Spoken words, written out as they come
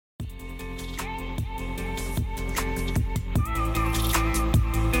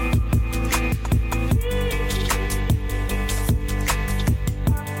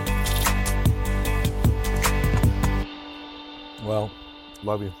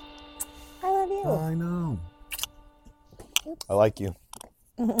Love you. I love you. I know. Oops. I like you.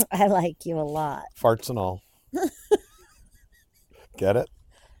 I like you a lot. Farts and all. Get it?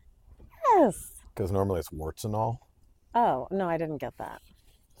 Yes. Because normally it's warts and all. Oh, no, I didn't get that.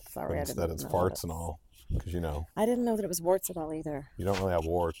 Sorry, But I instead didn't it's know farts and all. Because I didn't know that it was warts at all either. you don't really have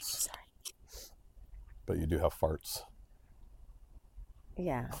warts. Sorry. But you do have farts.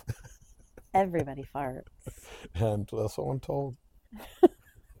 Yeah. Everybody farts. And that's what I'm told.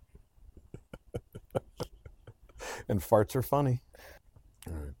 And farts are funny.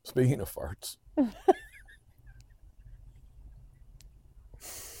 All right. Speaking of farts.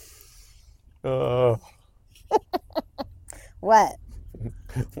 What?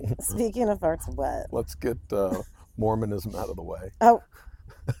 Speaking of farts, what? Let's get Mormonism out of the way. Oh.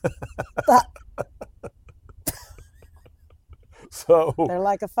 So They're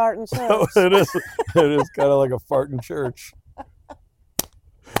like a fart in church. it is kind of like a fart in church.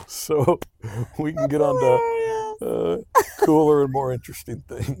 So we can get on to cooler and more interesting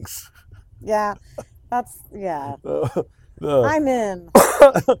things. Yeah, yeah. The I'm in.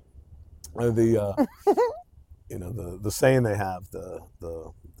 the saying they have, the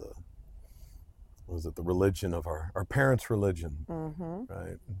what was it, the religion of our parents' religion,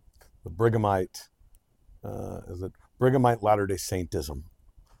 right? The Brighamite, is it Brighamite Latter-day Saintism,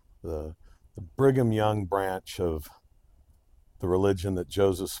 the Brigham Young branch of the religion that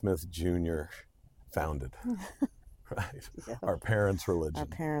Joseph Smith Jr. founded, right? Yep. Our parents' religion. Our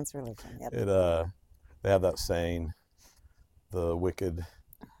parents' religion. Yep. They have that saying, the wicked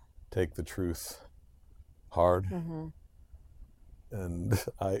take the truth hard. And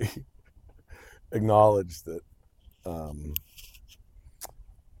I acknowledge that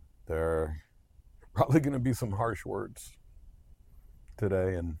there are probably going to be some harsh words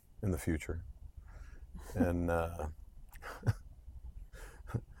today and in the future. And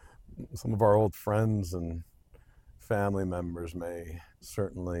some of our old friends and family members may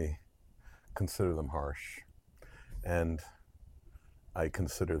certainly consider them harsh. And I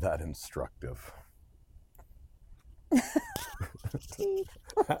consider that instructive.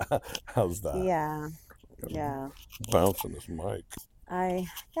 How's that? Yeah. Bouncing this mic.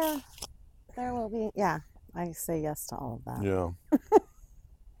 There will be. Yeah, I say yes to all of that. Yeah.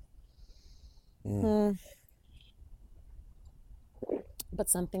 But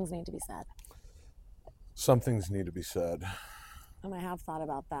some things need to be said. Some things need to be said. And I have thought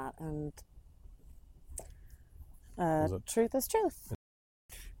about that. And truth is truth.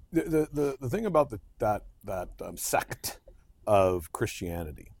 The thing about that sect of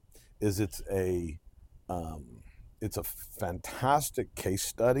Christianity is it's a fantastic case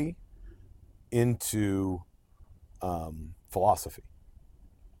study into philosophy.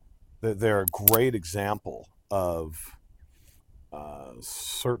 They're a great example of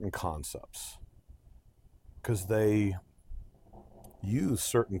certain concepts because they use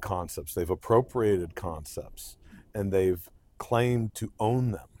certain concepts. They've appropriated concepts and they've claimed to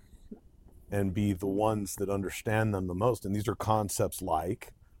own them and be the ones that understand them the most. And these are concepts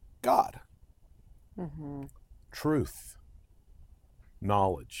like God, truth,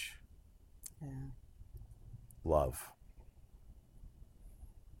 knowledge, love,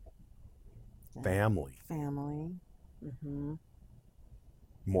 family,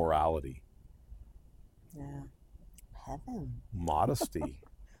 morality, heaven, modesty.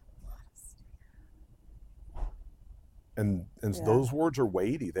 And those words are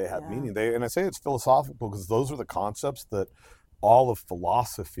weighty. They have meaning. And I say it's philosophical because those are the concepts that all of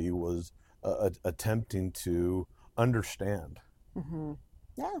philosophy was attempting to understand,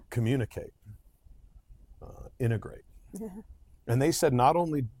 communicate, integrate. And they said not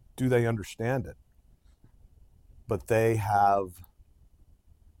only do they understand it, but they have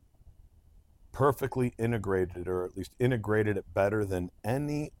perfectly integrated, or at least integrated it better than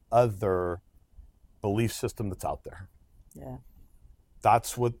any other belief system that's out there. Yeah.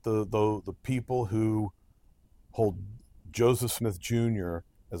 That's what the people who hold Joseph Smith Jr.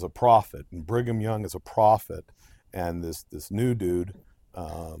 as a prophet and Brigham Young as a prophet and this new dude,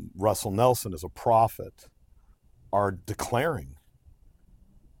 Russell Nelson, as a prophet, are declaring.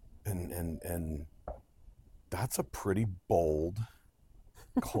 And that's a pretty bold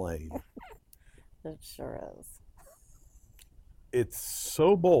claim. It sure is. It's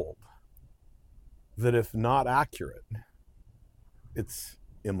so bold that if not accurate, it's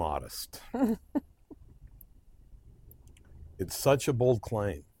immodest. It's such a bold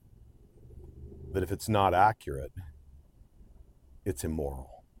claim that if it's not accurate, it's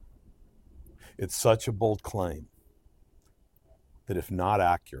immoral. It's such a bold claim that if not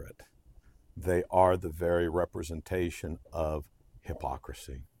accurate, they are the very representation of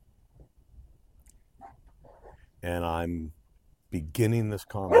hypocrisy. And I'm beginning this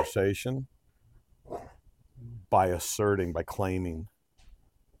conversation by claiming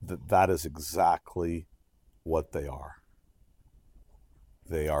that that is exactly what they are.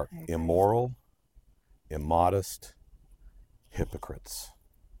 They are immoral, immodest hypocrites.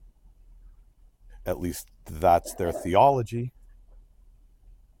 At least that's their theology.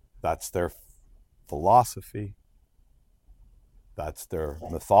 That's their philosophy. That's their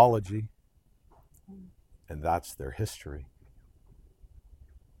mythology. And that's their history.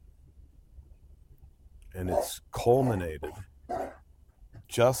 And it's culminated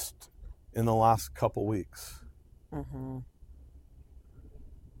just in the last couple weeks. Mm-hmm.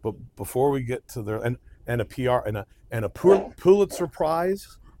 But before we get to their and a PR and a Pulitzer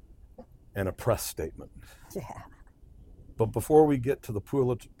Prize and a press statement. Yeah. But before we get to the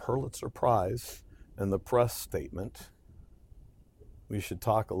Pulitzer Prize and the press statement, we should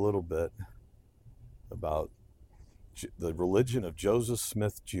talk a little bit about the religion of Joseph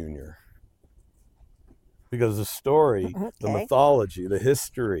Smith Jr. Because the story, the mythology, the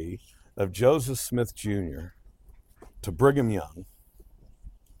history of Joseph Smith Jr. to Brigham Young,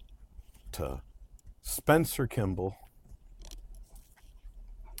 to Spencer Kimball,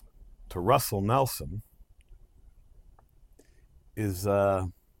 to Russell Nelson is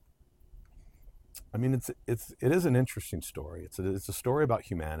it is an interesting story. It's a story about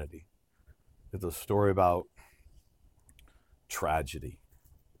humanity. It's a story about tragedy.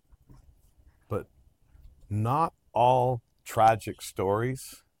 But not all tragic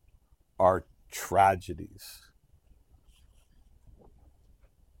stories are tragedies.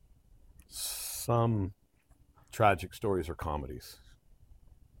 Some tragic stories are comedies.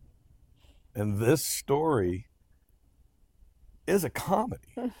 And this story is a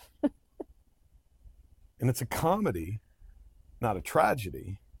comedy. And it's a comedy, not a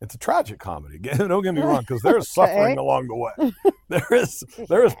tragedy. It's a tragic comedy. Don't get me wrong, because there is suffering along the way.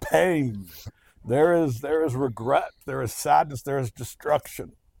 There is pain. There is regret. There is sadness. There is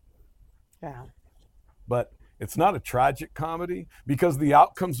destruction. Yeah. But it's not a tragic comedy because the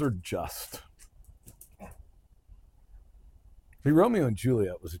outcomes are just. See, Romeo and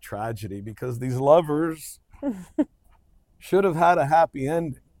Juliet was a tragedy because these lovers should have had a happy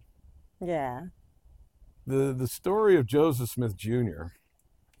ending. Yeah. The story of Joseph Smith Jr.,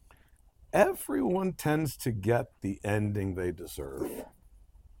 everyone tends to get the ending they deserve.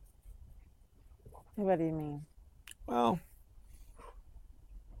 What do you mean? Well,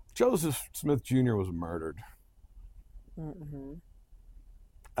 Joseph Smith Jr. was murdered. Mm-hmm.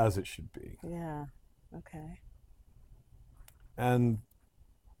 As it should be. Yeah. Okay. And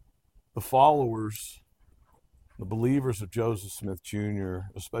the followers, the believers of Joseph Smith Jr.,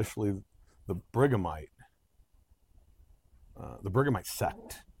 especially the Brighamite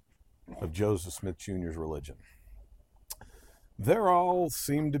sect of Joseph Smith Jr.'s religion, they all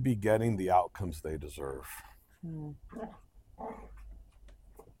seem to be getting the outcomes they deserve.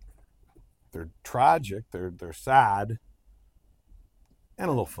 They're tragic, they're sad, and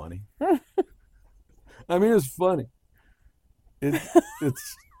a little funny. I mean, it's funny.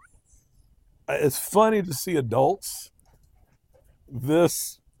 It's funny to see adults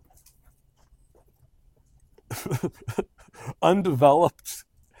this undeveloped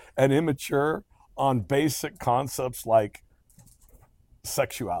and immature on basic concepts like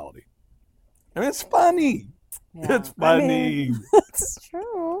sexuality. I mean, it's funny. Yeah. It's funny. I mean, it's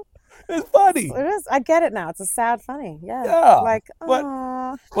true. It's funny. It is. I get it now. It's a sad funny. Yeah. Yeah. Like, but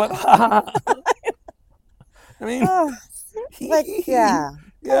I mean, like, yeah.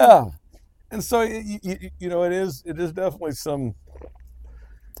 Yeah. And so you know, it is definitely some,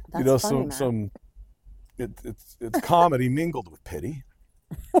 That's funny, some it's comedy mingled with pity.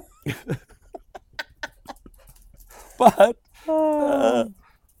 But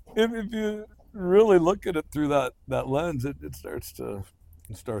if you really look at it through that lens, it starts to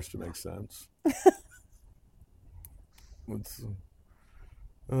make sense. It's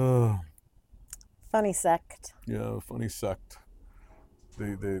funny sect. Yeah, funny sect.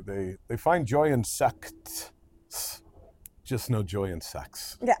 They find joy in sects, just no joy in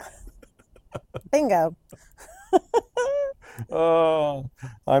sex. Yeah. Bingo.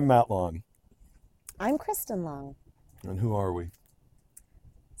 I'm Matt Long. I'm Kristen Long. And who are we?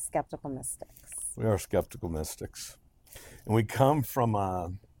 Skeptical Mystics. We are Skeptical Mystics. And we come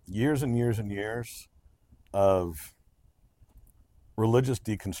from years and years and years of religious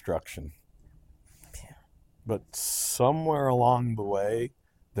deconstruction. Yeah. But somewhere along the way,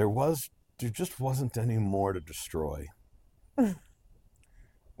 there just wasn't any more to destroy.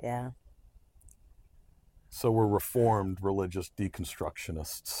 Yeah. So we're reformed religious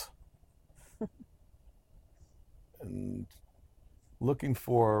deconstructionists. And looking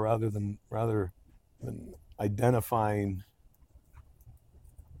for, rather than identifying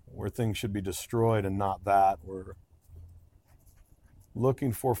where things should be destroyed and not that, we're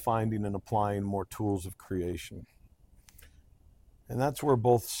looking for finding and applying more tools of creation. And that's where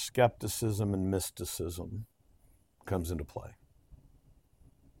both skepticism and mysticism comes into play.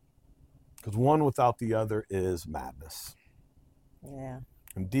 Because one without the other is madness. Yeah.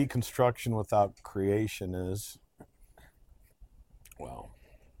 And deconstruction without creation is, well,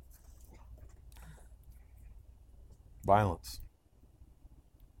 violence.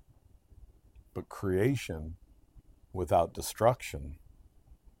 But creation without destruction,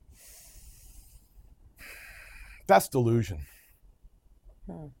 that's delusion.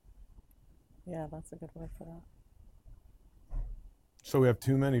 Yeah, that's a good word for that. So we have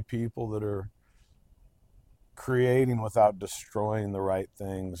too many people that are creating without destroying the right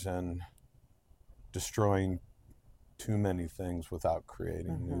things, and destroying too many things without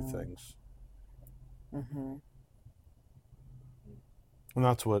creating new things. And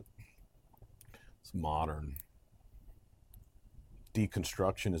that's what modern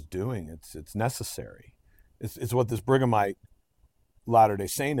deconstruction is doing. It's necessary. It's what this Brighamite Latter-day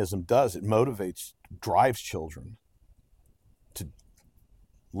Saintism does. It motivates, drives children to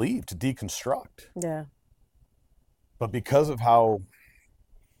leave, to deconstruct. Yeah. But because of how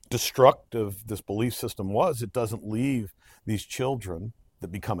destructive this belief system was, it doesn't leave these children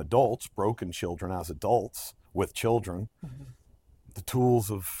that become adults, broken children as adults with children, the tools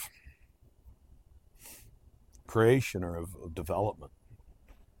of creation or of development.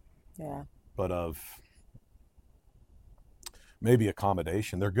 Yeah. But of maybe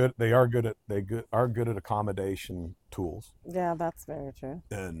accommodation. They are good at accommodation tools. Yeah, that's very true.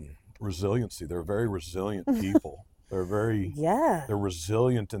 And resiliency. They're very resilient people. They're they're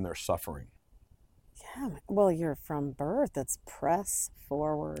resilient in their suffering. Yeah. Well, you're from birth. It's press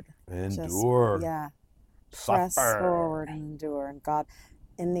forward. Endure. Press Suffer. forward and endure. And God,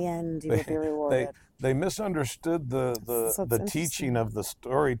 in the end, you will be rewarded. They misunderstood the teaching of the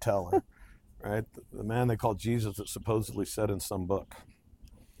storyteller, right? The man they called Jesus that supposedly said in some book.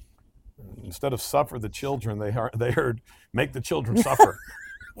 Instead of suffer the children, they heard make the children suffer.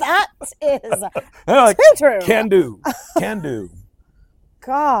 That is like, true. Can do.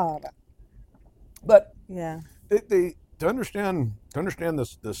 God. But yeah, they to understand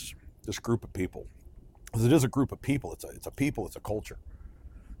this group of people, because it is a group of people. It's a people. It's a culture.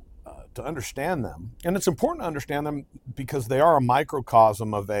 To understand them, and it's important to understand them because they are a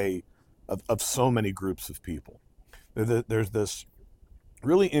microcosm of so many groups of people. There's this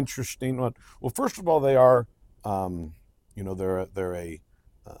really interesting one. Well, first of all, they are, they're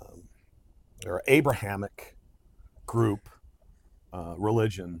an Abrahamic group,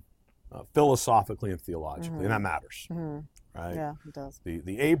 religion, philosophically and theologically, and that matters, right? Yeah, it does.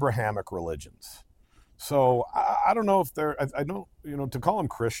 The Abrahamic religions. So I don't know if they're. I don't to call them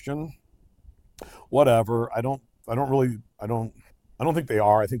Christian, whatever. I don't think they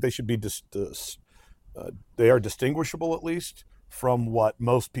are. I think they should be they are distinguishable at least from what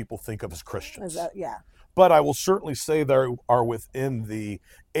most people think of as Christians. But I will certainly say they are within the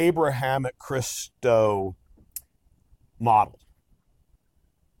Abrahamic Christo model.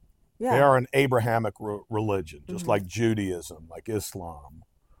 Yeah. They are an Abrahamic religion, just like Judaism, like Islam,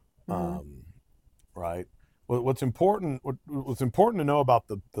 right? What's important to know about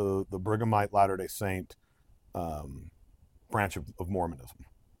the Brighamite Latter-day Saint branch of Mormonism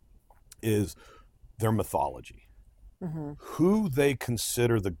is their mythology. Who they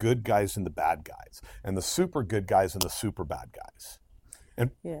consider the good guys and the bad guys, and the super good guys and the super bad guys.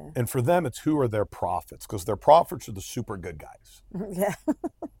 And for them, it's who are their prophets, because their prophets are the super good guys. Yeah.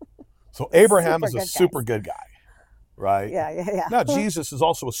 So Abraham is a super good guy, right? Yeah. Now Jesus is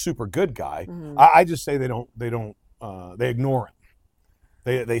also a super good guy. I just say they ignore him.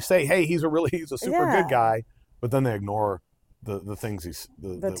 They say, hey, he's a super good guy, but then they ignore the things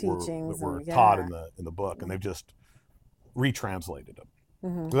the teachings that were taught in the book, and they've just retranslated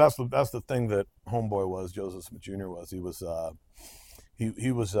them. So that's the thing that Homeboy was, Joseph Smith Jr. was. He was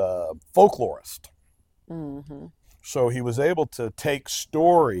a folklorist. So he was able to take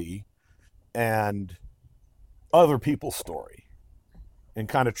story and other people's story and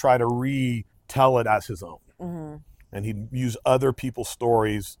kind of try to retell it as his own. And he'd use other people's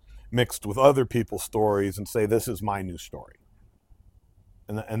stories mixed with other people's stories and say, this is my new story.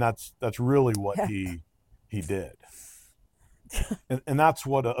 And that's really what he did. And that's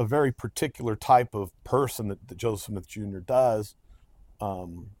what a very particular type of person that Joseph Smith Jr. does,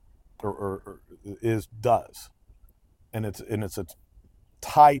 does, and it's a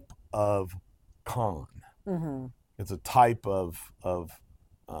type of con. Mm-hmm. It's a type of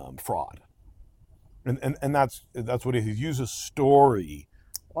fraud, and that's what he uses story.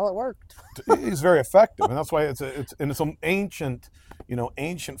 Well, it worked. He's very effective, and that's why it's an ancient,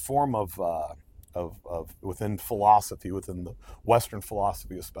 ancient form of within philosophy, within the Western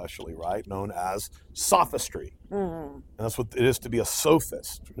philosophy especially, right, known as sophistry. Mm-hmm. And that's what it is to be a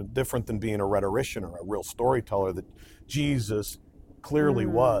sophist, different than being a rhetorician or a real storyteller that Jesus clearly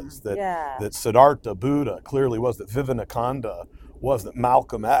was, that Yeah. Siddhartha Buddha clearly was, that Vivekananda was, that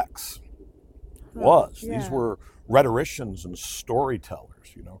Malcolm X was. Yeah. These were rhetoricians and storytellers.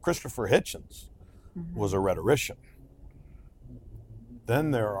 Christopher Hitchens was a rhetorician.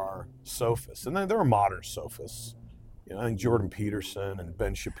 Then there are sophists, and then there are modern sophists. I think Jordan Peterson and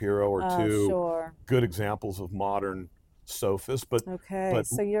Ben Shapiro are two good examples of modern sophists. But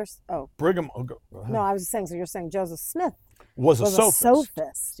so you're Brigham. No, I was saying. So you're saying Joseph Smith was a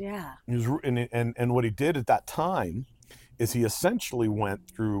sophist. Yeah. And what he did at that time is he essentially went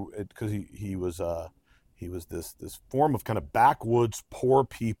through it, because he was this form of kind of backwoods poor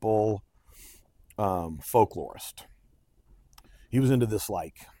people folklorist. He was into this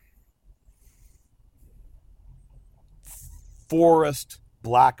like forest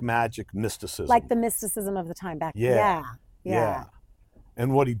black magic mysticism, like the mysticism of the time back. Yeah.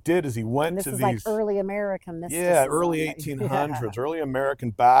 And what he did is he went this to is these like early American mysticism. Yeah, early 1800s, early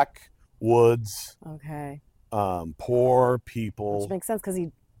American backwoods. Okay. Poor people. Which makes sense, because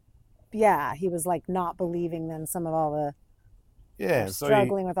he was like not believing then some of all the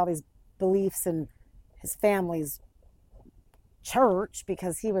struggling with all these beliefs in his family's church,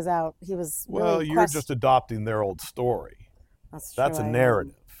 because he was really you're just adopting their old story. That's a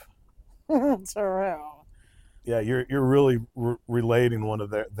narrative. True. Yeah, you're really relating one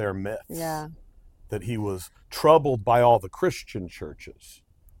of their myths. Yeah. That he was troubled by all the Christian churches.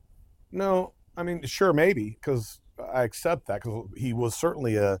 No, I mean, sure, maybe, because I accept that, because he was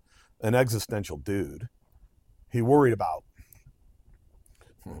certainly an existential dude. He worried about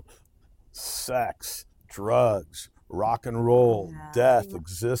sex, drugs, rock and roll, death,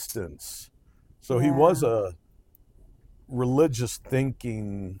 existence. So he was a religious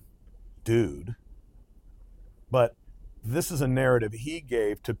thinking dude. But this is a narrative he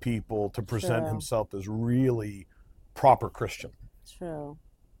gave to people to present himself as really proper Christian. True.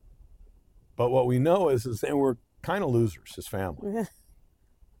 But what we know is they were kind of losers, his family.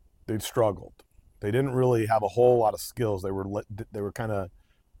 They'd struggled. They didn't really have a whole lot of skills. They were kind of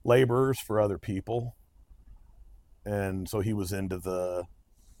laborers for other people. And so he was he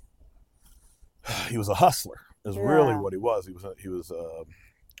was a hustler, is really what he was. He was a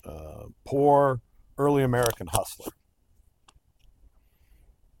poor early American hustler.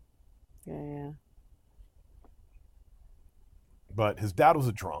 Yeah. But his dad was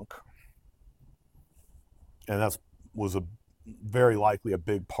a drunk, and that was very likely a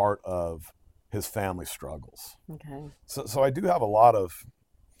big part of his family struggles. Okay. So I do have a lot of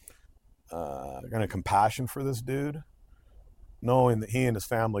kind of compassion for this dude, knowing that he and his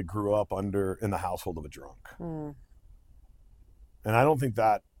family grew up in the household of a drunk. And I don't think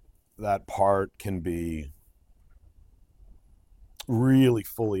that part can be really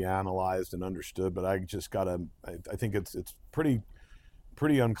fully analyzed and understood, but I think it's pretty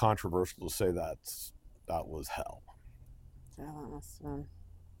uncontroversial to say that was hell. Yeah, that must have been.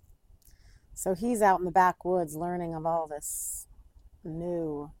 So he's out in the backwoods learning of all this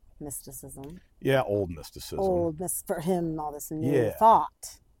new mysticism. Yeah, old mysticism. For him, all this new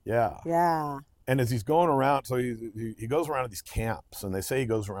thought. Yeah. Yeah. And as he's going around, so he goes around to these camps, and they say he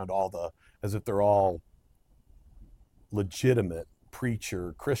goes around as if they're all legitimate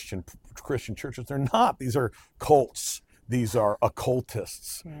Christian churches. They're not. These are cults. These are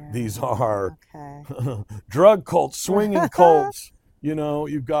occultists. Yeah. These are drug cults, swinging cults.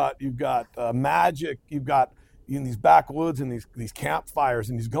 You've got magic. You've got in these backwoods and these campfires,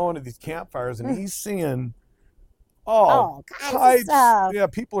 and he's going to these campfires, and he's seeing all kinds of stuff. Yeah,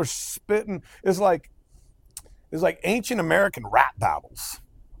 people are spitting. It's like ancient American rap battles,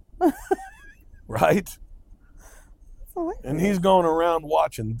 right? And he's going around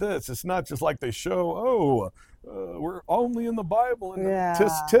watching this. It's not just like they show, we're only in the Bible and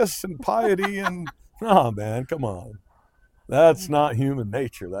tis and piety and oh man, come on. That's not human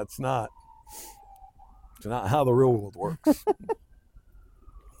nature. It's not how the real world works.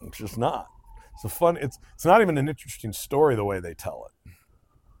 It's just not. It's not even an interesting story the way they tell it.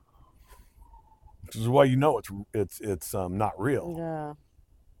 Which is why it's not real. Yeah.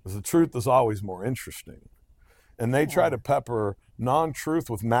 Because the truth is always more interesting. And they try to pepper non-truth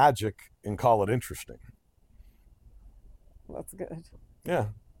with magic and call it interesting. That's good. Yeah.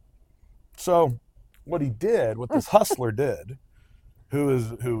 So what this hustler did, who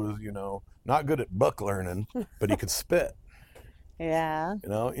was, not good at book learning, but he could spit. Yeah.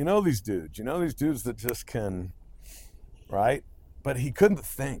 You know these dudes. You know these dudes that just can, right? But he couldn't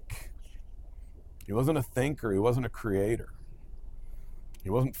think. He wasn't a thinker. He wasn't a creator. He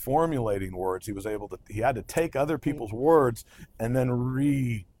wasn't formulating words. He had to take other people's words and then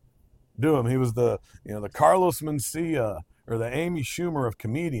redo them. He was the Carlos Mencia or the Amy Schumer of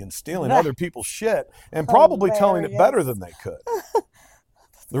comedians, stealing other people's shit and probably telling it better than they could.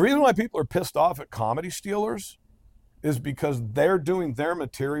 The reason why people are pissed off at comedy stealers is because they're doing their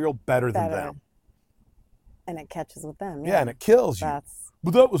material better than them. And it catches with them. Yeah, and it kills you.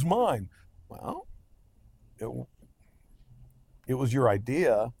 But that was mine. Well, it was your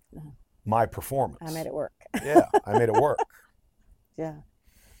idea, my performance. I made it work. Yeah, I made it work. Yeah.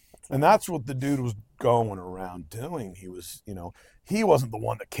 And that's what the dude was going around doing. He was, he wasn't the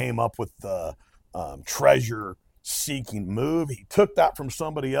one that came up with the treasure-seeking move. He took that from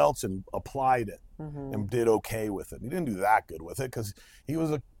somebody else and applied it and did okay with it. He didn't do that good with it because he was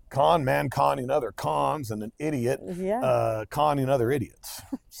a con man conning other cons and an idiot conning other idiots.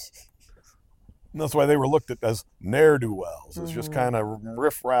 And that's why they were looked at as ne'er-do-wells. It's just kind of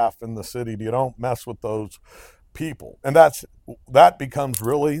riffraff in the city. You don't mess with those people. And that becomes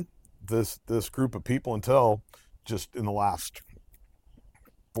really this group of people until just in the last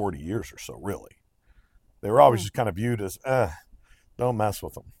 40 years or so, really. They were always just kind of viewed as, don't mess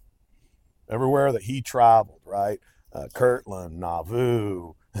with them. Everywhere that he traveled, right? Kirtland,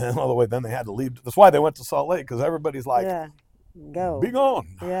 Nauvoo, and all the way. Then they had to leave. That's why they went to Salt Lake, because everybody's like, go. Be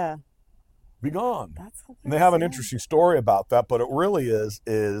gone. Yeah. Be gone. That's and they have an interesting story about that, but it really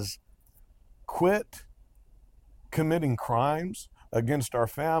is quit committing crimes against our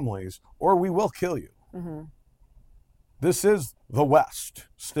families, or we will kill you. This is the West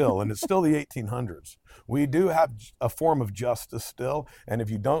still, and it's still the 1800s. We do have a form of justice still, and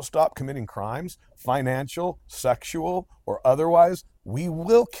if you don't stop committing crimes, financial, sexual, or otherwise, we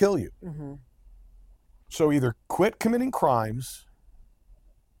will kill you. So either quit committing crimes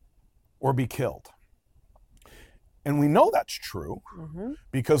or be killed. And we know that's true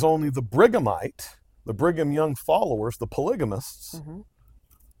because only the Brigham Young followers, the polygamists,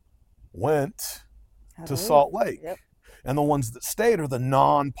 went to Salt Lake. Yep. And the ones that stayed are the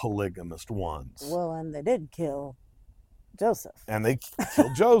non-polygamist ones. Well, and they did kill Joseph. And they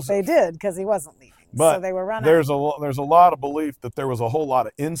killed Joseph. They did, because he wasn't leaving. But so they were running. There's a lot of belief that there was a whole lot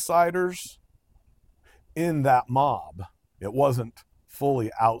of insiders in that mob. It wasn't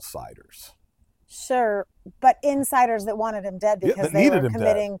fully outsiders. Sure, but insiders that wanted him dead because they were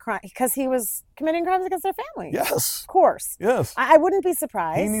committing crimes. Because he was committing crimes against their family. Yes. Of course. Yes. I wouldn't be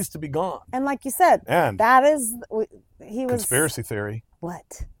surprised. He needs to be gone. And like you said, that is, he was... Conspiracy theory.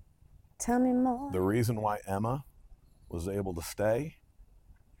 What? Tell me more. The reason why Emma was able to stay,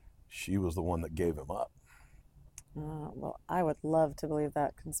 she was the one that gave him up. Well, I would love to believe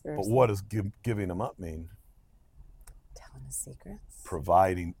that conspiracy. But what does giving him up mean? Telling his secrets.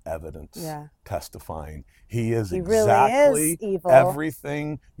 Providing evidence. Yeah. Testifying. He is really is evil.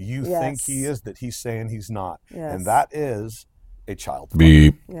 Everything you think he is that he's saying he's not. Yes. And that is a child.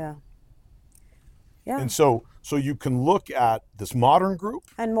 Beep. Yeah. Yeah. And so you can look at this modern group.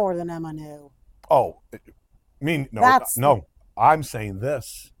 And more than Emma knew. Oh, no. I'm saying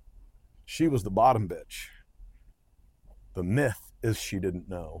this. She was the bottom bitch. The myth is she didn't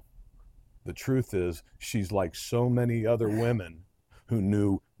know. The truth is she's like so many other women who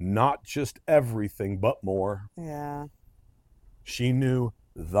knew not just everything but more. Yeah. She knew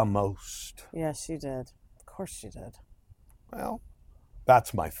the most. Yes, she did. Of course she did. Well,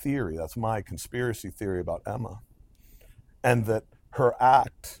 that's my theory. That's my conspiracy theory about Emma. And that her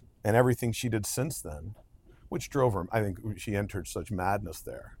act and everything she did since then, which drove her, I think she entered such madness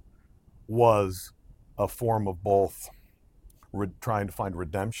there, was a form of both trying to find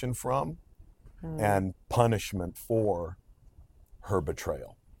redemption from and punishment for her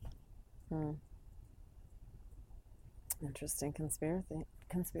betrayal. Interesting conspiracy.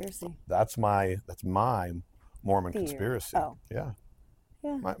 That's my Mormon conspiracy. Oh. Yeah.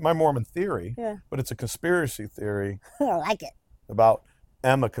 Yeah. My Mormon theory. Yeah. But it's a conspiracy theory. I like it. About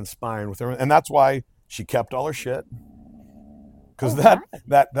Emma conspiring with her, and that's why she kept all her shit. Because the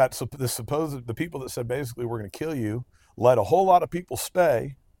people that said basically we're going to kill you let a whole lot of people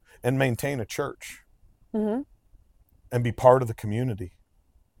stay and maintain a church and be part of the community.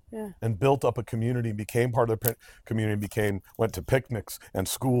 Yeah. And built up a community and became part of the community, went to picnics and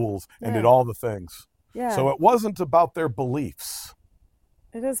schools and did all the things. Yeah. So it wasn't about their beliefs.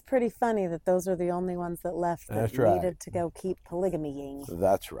 It is pretty funny that those are the only ones that left that needed to go keep polygamying.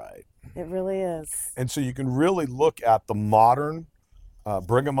 That's right. It really is. And so you can really look at the modern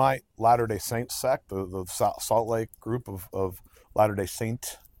Brighamite Latter-day Saint sect, the Salt Lake group of Latter-day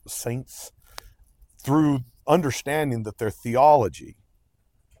Saints, through understanding that their theology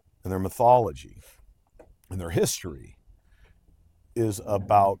and their mythology and their history is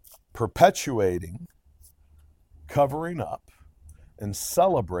about perpetuating, covering up, and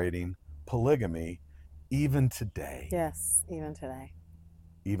celebrating polygamy even today. Yes, even today.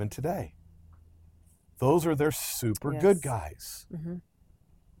 Even today. Those are their super good guys. Mm-hmm.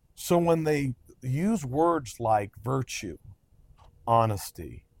 So when they use words like virtue,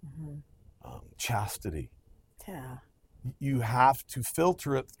 honesty, chastity, you have to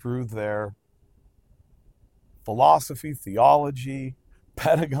filter it through their philosophy, theology,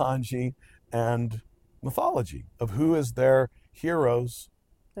 pedagogy, and mythology of who is their heroes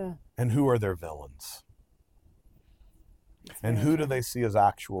and who are their villains. And who do they see as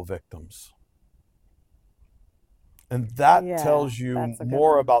actual victims? And that tells you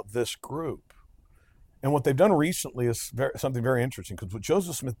more about this group. And what they've done recently is something very interesting, because what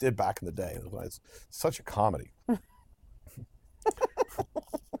Joseph Smith did back in the day, it's such a comedy.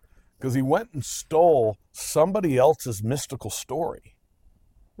 Because he went and stole somebody else's mystical story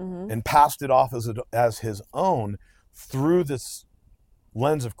and passed it off as his own through this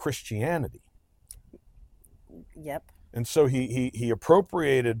lens of Christianity. Yep. And so he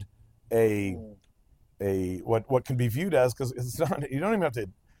appropriated what can be viewed as, because it's not, you don't even have to,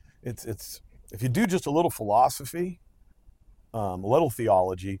 it's if you do just a little philosophy, a little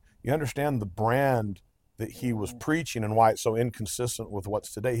theology, you understand the brand that he was preaching and why it's so inconsistent with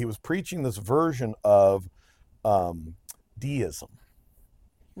what's today. He was preaching this version of deism.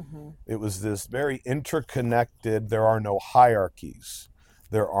 It was this very interconnected, there are no hierarchies,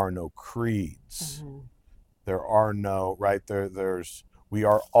 there are no creeds, there are no, we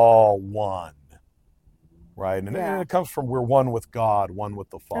are all one. Right, and it comes from we're one with God, one with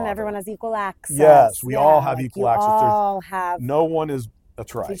the Father. And everyone has equal access. Yes, we all have equal access. All have. No one is.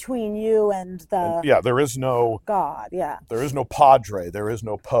 That's right. Between you and the. And, there is no God. Yeah. There is no padre. There is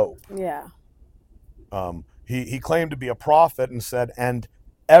no pope. Yeah. He claimed to be a prophet and said, and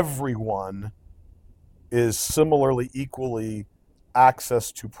everyone is similarly equally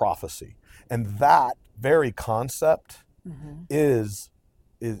access to prophecy, and that very concept is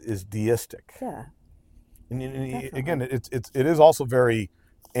deistic. Yeah. And again, it is also very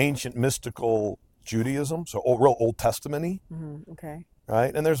ancient mystical Judaism, so real Old Testament-y. Okay.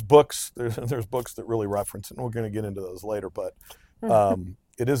 Right, and there's books that really reference it, and we're going to get into those later. But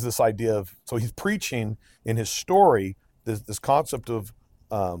it is this idea of, so he's preaching in his story this concept of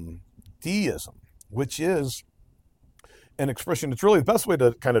deism, which is an expression. It's really the best way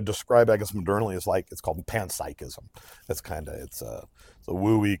to kind of describe, I guess, modernly is it's called panpsychism. It's a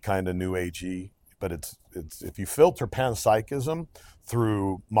woo-y kind of new agey. But it's if you filter panpsychism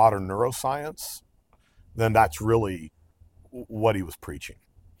through modern neuroscience, then that's really what he was preaching.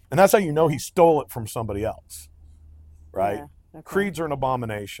 And that's how you know he stole it from somebody else, right? Yeah, okay. Creeds are an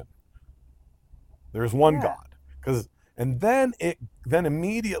abomination. There's one God. And then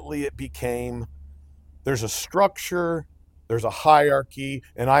immediately it became, there's a structure, there's a hierarchy,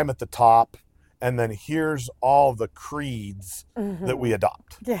 and I'm at the top, and then here's all the creeds that we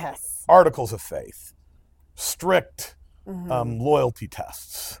adopt. Yes. Articles of faith, strict loyalty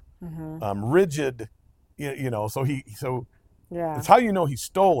tests, rigid, so it's how you know he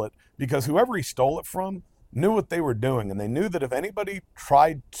stole it, because whoever he stole it from knew what they were doing, and they knew that if anybody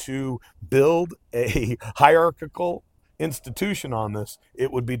tried to build a hierarchical institution on this,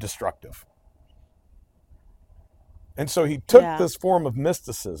 it would be destructive. And so he took this form of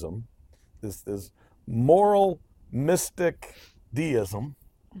mysticism, this moral mystic deism,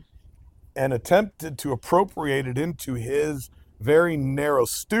 and attempted to appropriate it into his very narrow,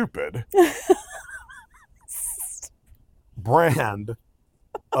 stupid brand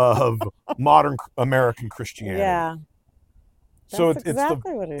of modern American Christianity. Yeah. So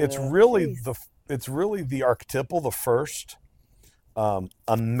it's really the archetypal, the first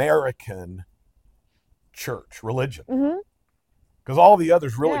American church religion, because all the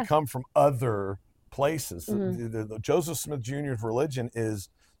others really come from other places. The Joseph Smith Jr.'s religion is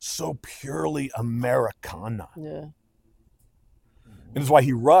so purely Americana. Yeah. And it's why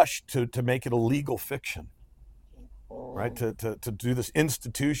he rushed to make it a legal fiction, right? To do this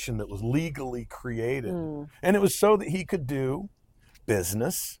institution that was legally created. And it was so that he could do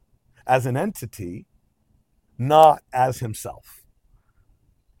business as an entity, not as himself.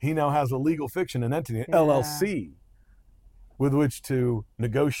 he now has a legal fiction, an entity, an LLC, with which to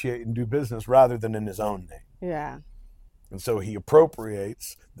negotiate and do business rather than in his own name. Yeah. And so he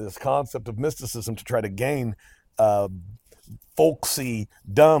appropriates this concept of mysticism to try to gain folksy,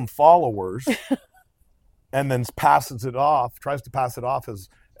 dumb followers, and then tries to pass it off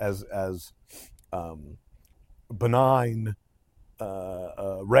as benign,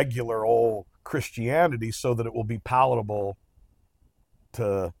 regular old Christianity, so that it will be palatable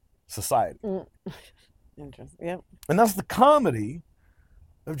to society. Interesting. Yep. And that's the comedy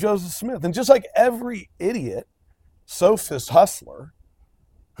of Joseph Smith. And just like every idiot, sophist, hustler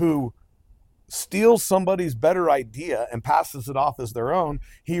who steals somebody's better idea and passes it off as their own,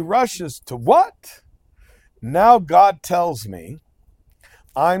 he rushes to what? Now God tells me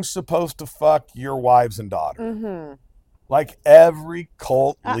I'm supposed to fuck your wives and daughters. Mm-hmm. Like every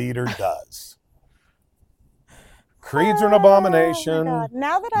cult leader does. Creeds are an abomination. Oh,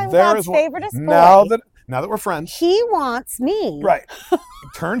 now that I'm God's favoriteest boy. Now that we're friends. He wants me. Right. It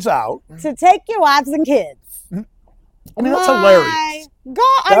turns out. To take your wives and kids. I mean, that's hilarious.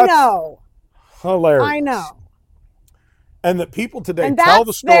 God, I know. Hilarious. I know. And that people today tell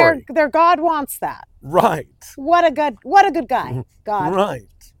the story. Their God wants that. Right. What a good guy, God.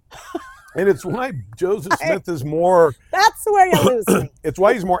 Right. And it's why Joseph Smith is more... That's where you lose me. It's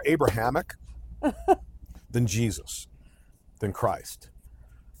why he's more Abrahamic than Jesus, than Christ.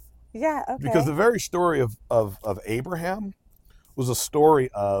 Yeah, okay. Because the very story of Abraham was a story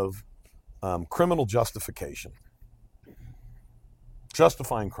of criminal justification.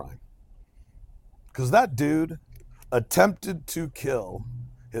 Justifying crime. Because that dude attempted to kill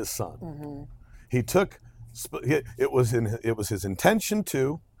his son. Mm-hmm. He took... It was his intention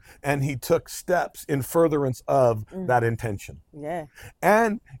to... And he took steps in furtherance of that intention. Yeah.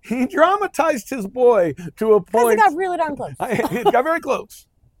 And he dramatized his boy to a point. Because he got really darn close. It got very close.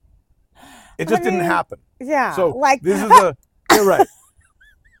 It just didn't happen. Yeah. So this is you're right.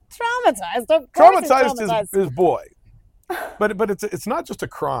 Traumatized his boy. But it's not just a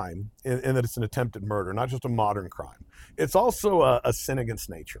crime in that it's an attempted murder, not just a modern crime. It's also a sin against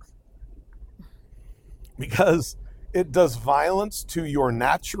nature. Because it does violence to your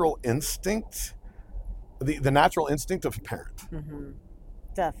natural instinct, the natural instinct of a parent. Mm-hmm.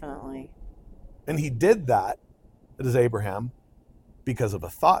 Definitely. And he did that, it is Abraham, because of a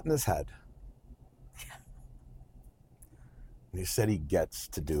thought in his head. And he said he gets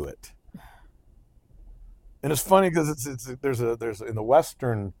to do it. And it's funny because there's in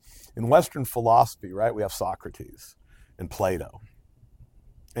Western philosophy, right? We have Socrates and Plato.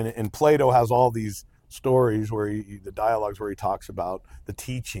 And Plato has all these stories where the dialogues where he talks about the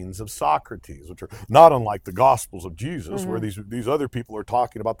teachings of Socrates, which are not unlike the Gospels of Jesus, mm-hmm. where these other people are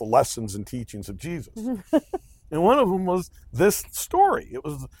talking about the lessons and teachings of Jesus. And one of them was this story. It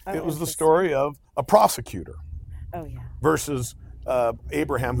was the story of a prosecutor versus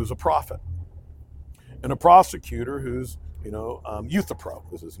Abraham, who's a prophet, and a prosecutor who's Euthyphro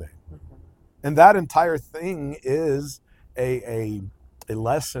is his name. Mm-hmm. And that entire thing is a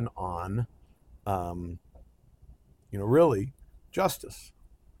lesson on really justice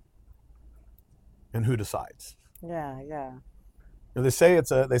and who decides. Yeah. They say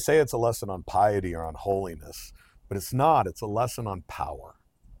it's a lesson on piety or on holiness, but it's not. It's a lesson on power.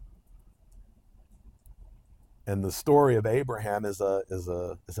 And the story of Abraham is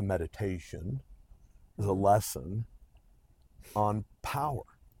a meditation, is a lesson on power,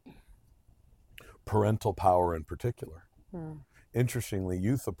 parental power in particular. Interestingly,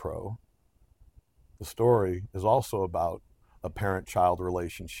 Euthyphro, the story is also about a parent-child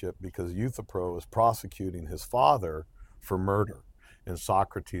relationship because Euthyphro is prosecuting his father for murder, and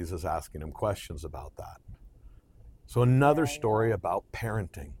Socrates is asking him questions about that. So another story about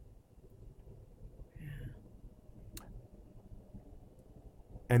parenting.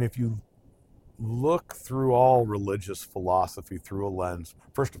 And if you look through all religious philosophy through a lens,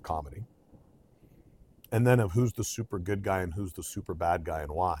 first of comedy, and then of who's the super good guy and who's the super bad guy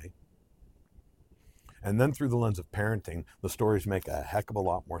and why, and then through the lens of parenting, the stories make a heck of a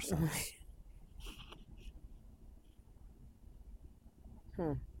lot more sense.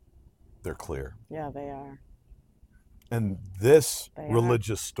 They're clear. Yeah, they are. And this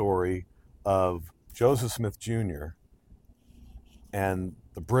religious story of Joseph Smith Jr. and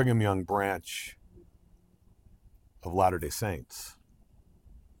the Brigham Young branch of Latter-day Saints,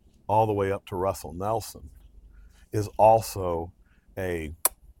 all the way up to Russell Nelson, is also a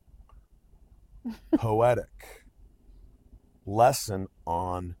poetic lesson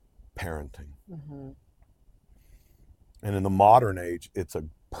on parenting. Mm-hmm. And in the modern age, it's a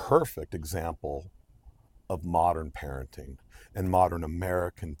perfect example of modern parenting and modern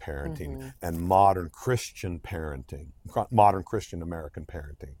American parenting and modern Christian parenting, modern Christian American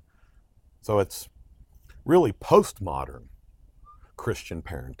parenting. So it's really postmodern Christian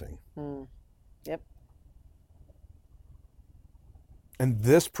parenting. Yep. And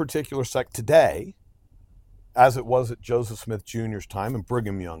this particular sect today, as it was at Joseph Smith Jr.'s time and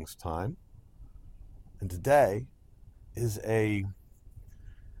Brigham Young's time, and today is a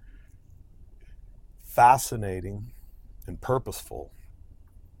fascinating and purposeful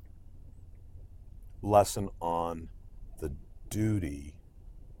lesson on the duty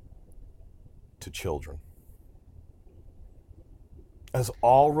to children. As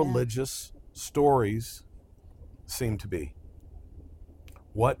all religious stories seem to be.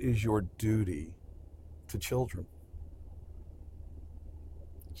 What is your duty to children?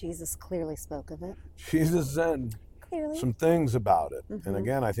 Jesus clearly spoke of it. Jesus said some things about it. And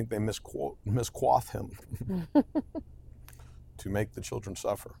again, I think they misquoth him to make the children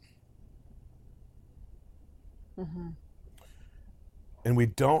suffer. And we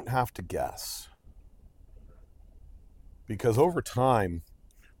don't have to guess. Because over time,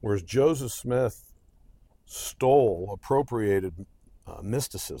 whereas Joseph Smith appropriated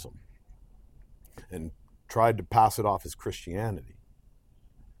mysticism and tried to pass it off as Christianity,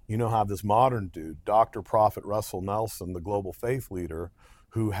 you now have this modern dude, Dr. Prophet Russell Nelson, the global faith leader,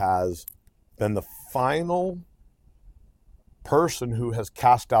 who has been the final person who has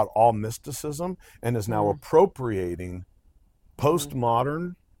cast out all mysticism and is now appropriating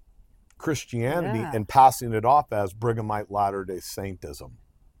postmodern Christianity and passing it off as Brighamite Latter-day Saintism,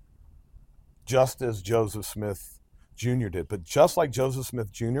 just as Joseph Smith Jr. did. But just like Joseph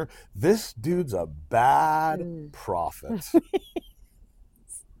Smith Jr., this dude's a bad prophet.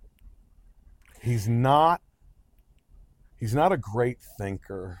 He's not a great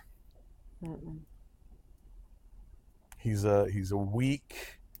thinker. He's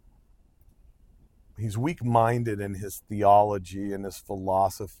weak-minded in his theology and his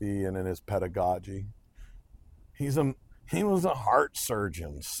philosophy and in his pedagogy. He was a heart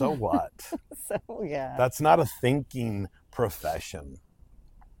surgeon. So what? That's not a thinking profession.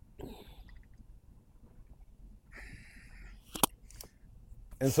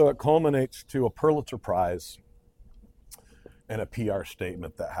 And so it culminates to a Pulitzer Prize and a PR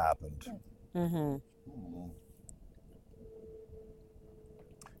statement that happened.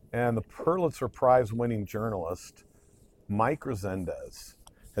 And the Pulitzer Prize winning journalist, Mike Resendez,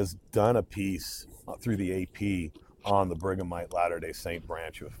 has done a piece through the AP on the Brighamite Latter-day Saint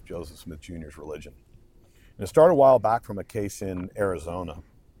branch of Joseph Smith Jr.'s religion. And it started a while back from a case in Arizona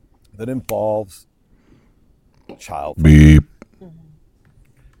that involves child beep.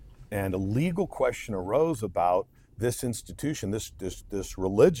 And a legal question arose about this institution, this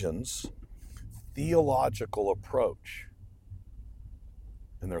religion's theological approach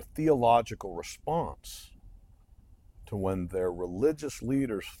and their theological response to when their religious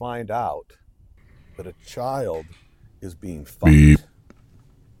leaders find out that a child is being fucked.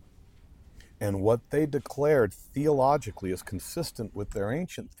 And what they declared theologically is consistent with their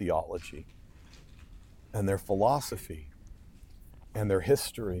ancient theology and their philosophy and their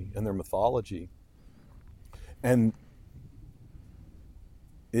history and their mythology. And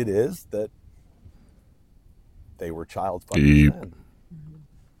it is that they were child fucking men.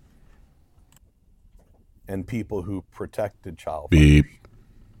 And people who protected child fuckers.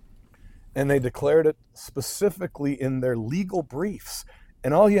 And they declared it specifically in their legal briefs.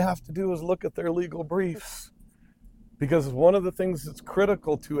 And all you have to do is look at their legal briefs. Because one of the things that's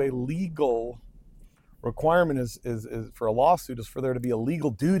critical to a legal requirement is for a lawsuit is for there to be a legal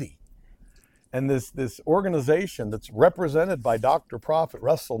duty. And this organization that's represented by Dr. Prophet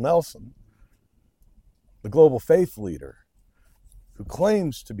Russell Nelson, the global faith leader, who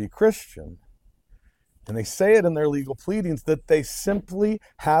claims to be Christian, and they say it in their legal pleadings that they simply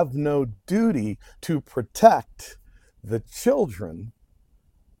have no duty to protect the children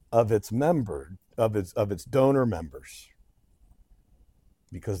of its donor members.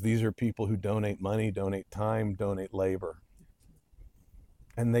 Because these are people who donate money, donate time, donate labor.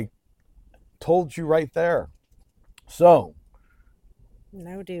 And they told you right there. So,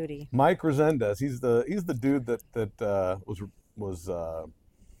 no duty. Mike Resendez, he's the dude that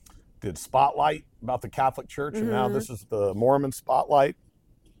did Spotlight about the Catholic Church, and now this is the Mormon Spotlight.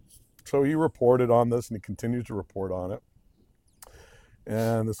 So he reported on this, and he continues to report on it.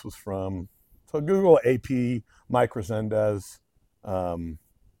 And this was from, so Google AP, Mike Resendez,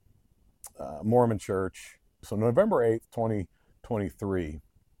 Mormon Church. So November 8th, 2023,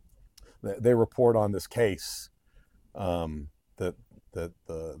 they report on this case, that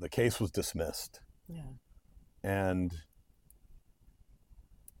the case was dismissed. Yeah. And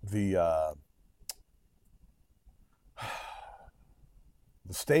the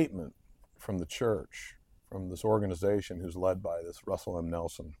statement from the church, from this organization who's led by this Russell M.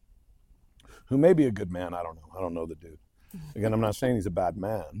 Nelson, who may be a good man, I don't know. I don't know the dude. Again, I'm not saying he's a bad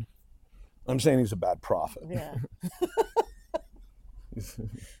man. I'm saying he's a bad prophet. Yeah.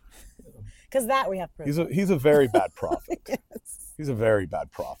 Because that we have proof. He's a very bad prophet. Yes. He's a very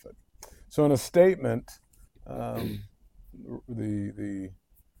bad prophet. So in a statement, the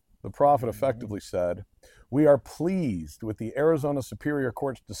prophet effectively said, "We are pleased with the Arizona Superior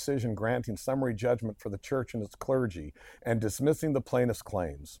Court's decision granting summary judgment for the church and its clergy and dismissing the plaintiff's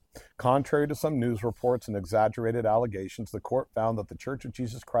claims. Contrary to some news reports and exaggerated allegations, the court found that the Church of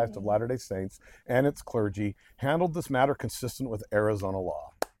Jesus Christ of Latter-day Saints and its clergy handled this matter consistent with Arizona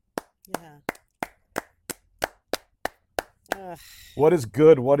law." Yeah. What is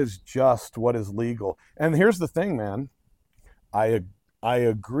good, what is just, what is legal. And here's the thing, man. I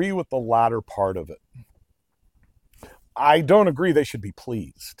agree with the latter part of it. I don't agree they should be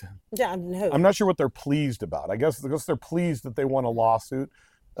pleased. Yeah, no. I'm not sure what they're pleased about. I guess they're pleased that they won a lawsuit.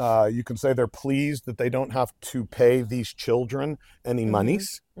 You can say they're pleased that they don't have to pay these children any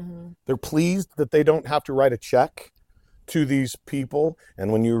monies. Mm-hmm. They're pleased that they don't have to write a check to these people.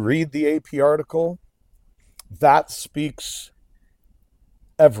 And when you read the AP article, that speaks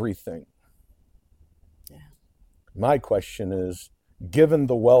everything. Yeah. My question is, given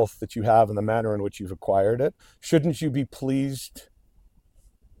the wealth that you have and the manner in which you've acquired it, shouldn't you be pleased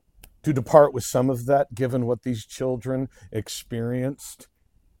to depart with some of that, given what these children experienced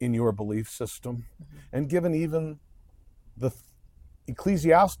in your belief system? Mm-hmm. And given even the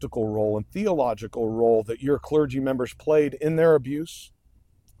ecclesiastical role and theological role that your clergy members played in their abuse?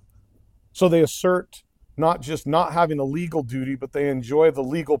 So they assert not just not having a legal duty, but they enjoy the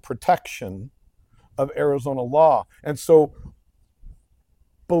legal protection of Arizona law. And so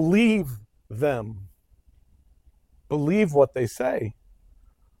believe them. Believe what they say.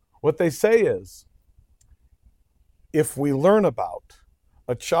 What they say is, if we learn about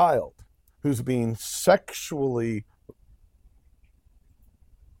a child who's being sexually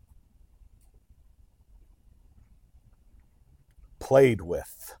played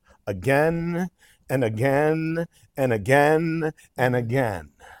with again and again and again and again,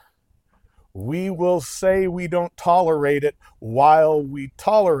 we will say we don't tolerate it while we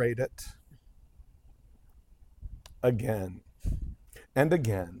tolerate it again and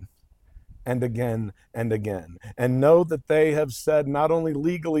again and again and again, and know that they have said not only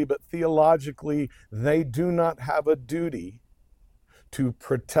legally but theologically they do not have a duty to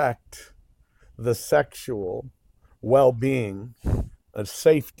protect the sexual well-being and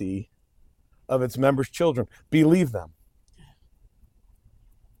safety of its members' children. Believe them.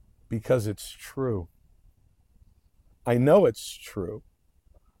 Because it's true. I know it's true.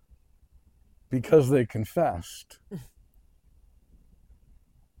 Because they confessed.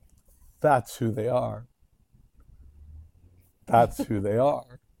 That's who they are. That's who they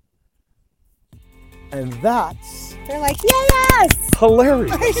are. And that's... They're like, yes!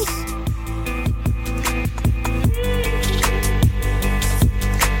 Hilarious.